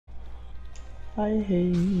I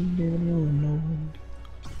hate it, no.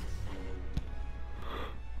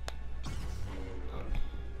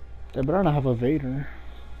 They better not have a Vader.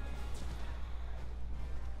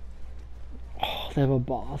 Oh, they have a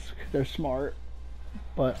Bosk. They're smart.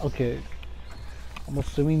 But, okay. I'm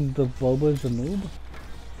assuming the Boba is a noob?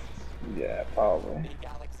 Yeah, probably.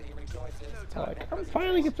 Like, I'm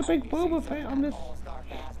finally get the big Boba Fett on this.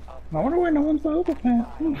 I wonder why no one's Boba Fett.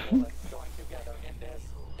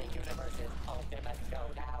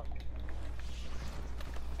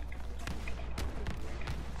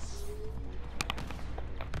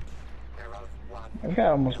 This guy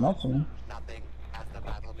almost melted me. Nothing as the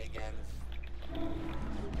battle begins.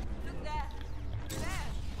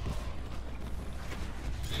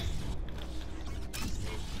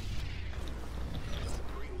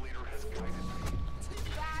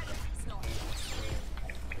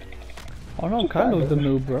 Oh no, Kylo's the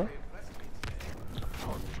noob, bro.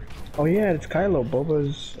 Oh yeah, it's Kylo.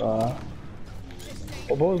 Boba's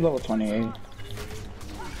Boba's level 28.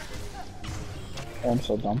 Oh, I'm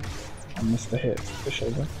so dumb. I missed the hit. The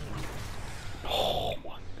shoulder. Oh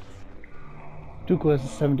my. Dooku has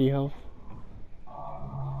 70 health.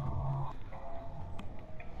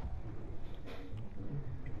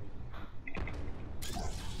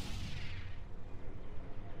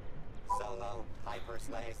 Solo hyper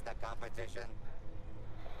slays the competition.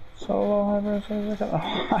 Solo hyper.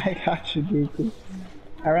 Oh, I got you, Dooku.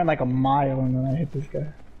 I ran like a mile and then I hit this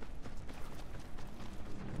guy.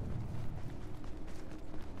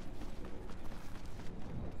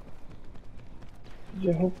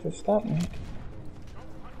 You hope to stop me.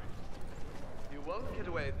 You won't get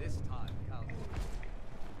away this time, Count.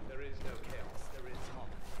 There is no chaos, there is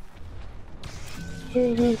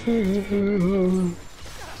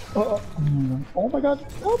harmony. Oh my god.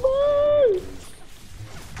 Oh my!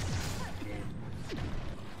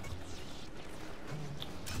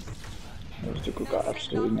 Those Dooku got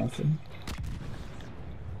absolutely nothing.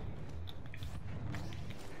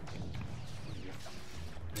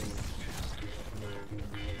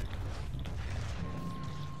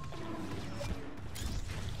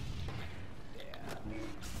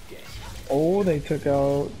 Oh, they took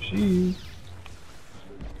out. Jeez.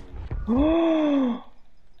 Oh,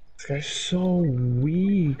 this guy's so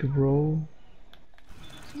weak, bro.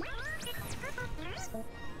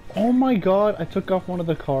 Oh my god, I took off one of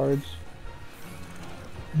the cards.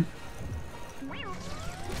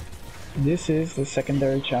 This is the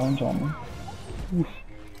secondary challenge only. Oof.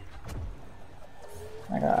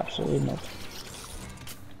 I got absolutely nothing.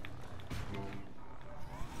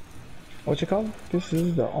 What's it called? This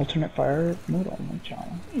is the alternate fire mode only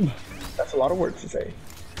challenge. That's a lot of words to say.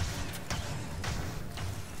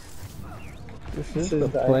 This is the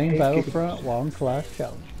playing Battlefront long class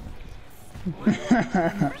challenge.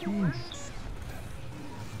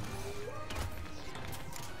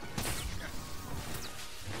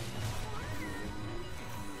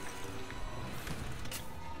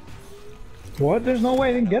 What? There's no way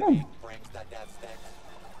I didn't get him.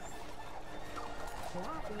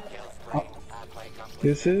 Oh.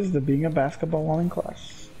 This is the being a basketball while in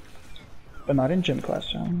class, but not in gym class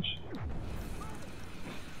challenge.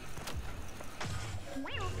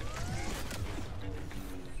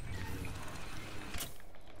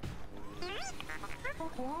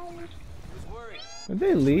 Did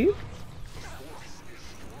they leave?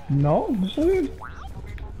 No, this is it.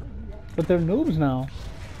 But they're noobs now.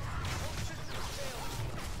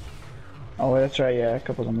 Oh, that's right. Yeah, a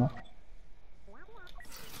couple of them left.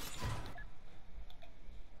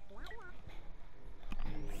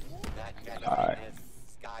 Alright.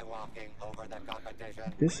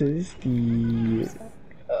 This is the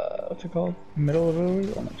what's it called? Middle of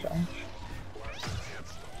the on the challenge.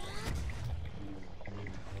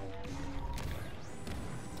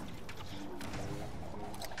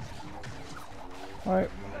 Alright,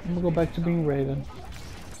 I'm gonna go back to being Raven.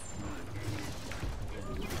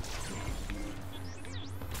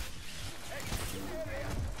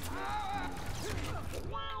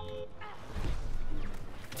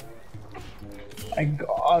 My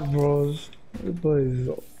god, bros. Everybody's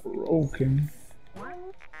broken.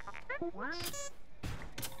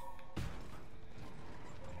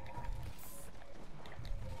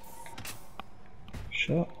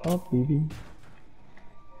 Shut up, baby.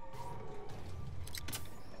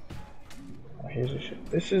 Oh, here's the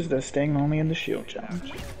shit. This is the staying only in the shield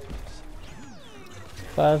challenge.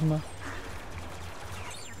 Plasma.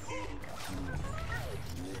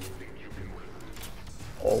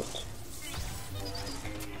 Ult.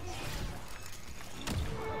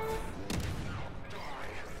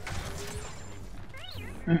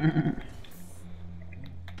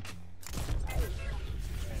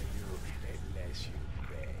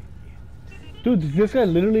 Dude, this guy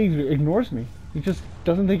literally ignores me. He just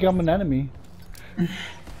doesn't think I'm an enemy.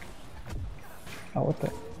 Oh, what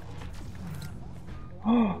the?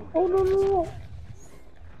 Oh, no, no, no.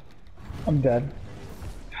 I'm dead.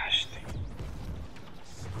 Gosh, dang.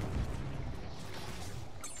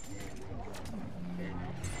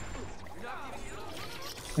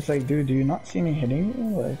 It's like, dude, do you not see me hitting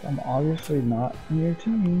you? Like, I'm obviously not in your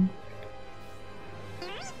team.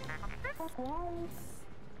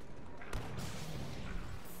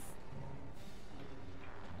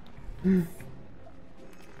 They're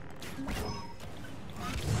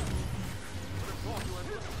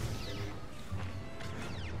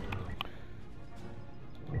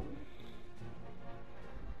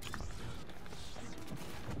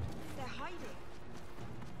hiding.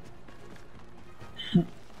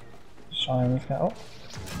 Shine this guy. Oh. Go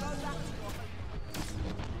back to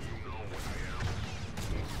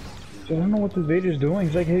your Dude, I don't know what this Vader's doing.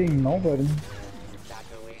 He's like hitting nobody.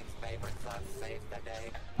 Tatooine's favorite son saves the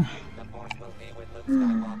day. The Force will be with Luke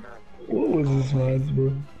Skywalker. What was this man's,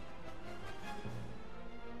 bro?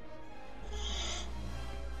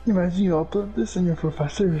 Imagine you upload this and your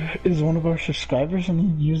professor is one of our subscribers and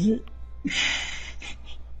he'd use it.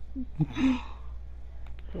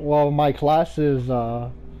 Well, my class is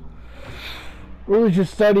religious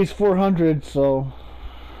studies 400, so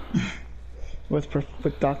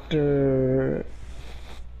With Dr.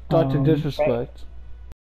 Dr. Disrespect.